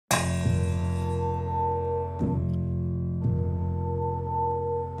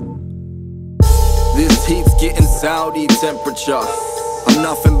This heat's getting Saudi temperature. I'm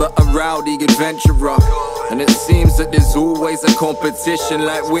nothing but a rowdy adventurer, and it seems that there's always a competition,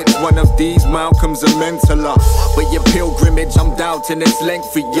 like which one of these Malcolms are mentaler. But your pilgrimage, I'm doubting its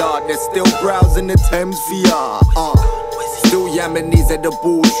length for ya. They're still browsing the Thames for ya. Still yamming these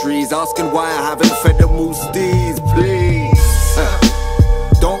edible trees, asking why I haven't fed them all steeds, please.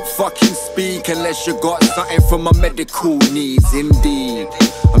 Don't fucking speak unless you got something for my medical needs, indeed.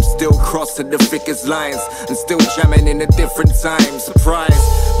 I'm still crossing the thickest lines and still jamming in a different time. Surprise,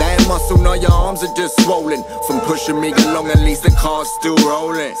 that ain't muscle, now your arms are just swollen from pushing me along, at least the car's still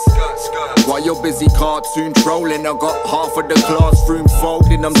rolling. While you're busy cartoon trolling, I got half of the classroom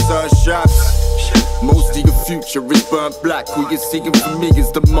folding, I'm Sir Shabby. Most of your future is burnt black. All you're seeing from me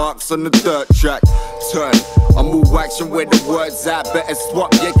is the marks on the dirt track. Turn, I'm all action where the word's at. Better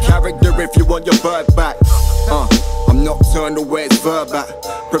swap your character if you want your bird back. I'm nocturnal where it's verb at.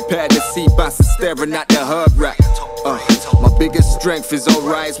 Prepare to see bastards staring at the herb rack. My biggest strength is I'll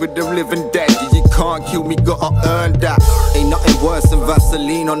rise with the living dead. You can't kill me, gotta earn that. Ain't nothing worse than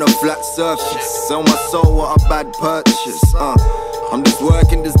Vaseline on a flat surface. Sell my soul, what a bad purchase. I'm just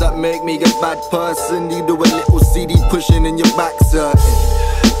working, does that make me a bad person? You do a little CD pushing in your back certain.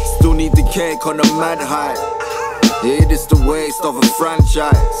 Still need the cake on a mad high. Yeah, this the waste of a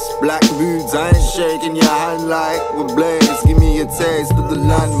franchise. Black moods, I ain't shaking your hand like with blades. Give me a taste of the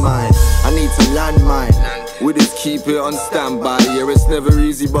landmine. I need to landmine. We just keep it on standby. Yeah, it's never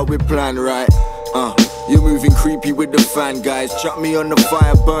easy, but we plan right. You're moving creepy with the fan, guys. Chuck me on the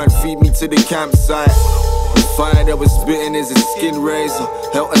fire, burn, feed me to the campsite. The fire that was spitting is a skin razor.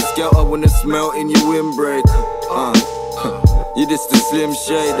 Helter skelter when it's melting your windbreaker. You're just a slim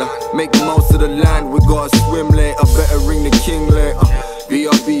shader. Make the most of the land, we gotta swim later. Better ring the king later.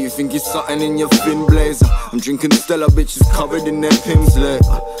 BRB, you think you're something in your fin blazer. I'm drinking Stella, bitches covered in their pims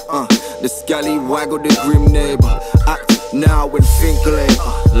later. The scallywag or the grim neighbor. Act now and think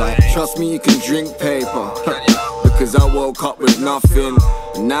later. Like, trust me, you can drink paper. Because I woke up with nothing.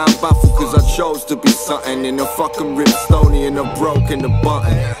 And now I'm baffled cause I chose to be something. In a fucking ripped Stoney and a broken the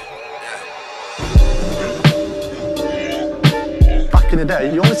button. Back in the day,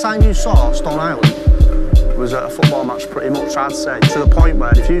 the only time you saw Stone Island was at a football match, pretty much, I'd say. To the point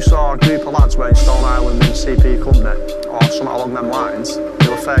where if you saw a group of lads wearing Stone Island and CP Company, or something along them lines, they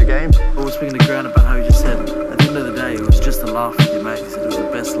were fair game. I was speaking to Grant about how you just said, at the end of the day, it was just a laugh with your mate. He said it was the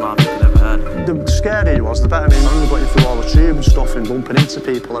best laugh you could ever had. The scarier it was, the better. I remember going through all the tube and stuff and bumping into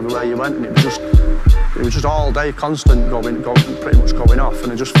people everywhere you went, and it was just all day, constant, pretty much going off,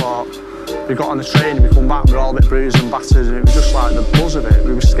 and I just thought, we got on the train and we come back, we were all a bit bruised and battered, and it was just like the buzz of it.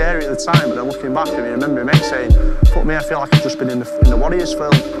 We were scary at the time, but then looking back, I remember my mate saying, fuck me, I feel like I've just been in the Warriors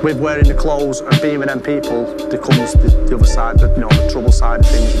film. With wearing the clothes and being with them people, there comes the other side, the trouble side of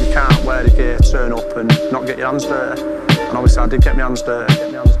things. You can't wear the gear, turn up and not get your hands dirty. And obviously I did get my hands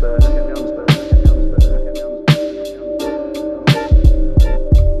dirty.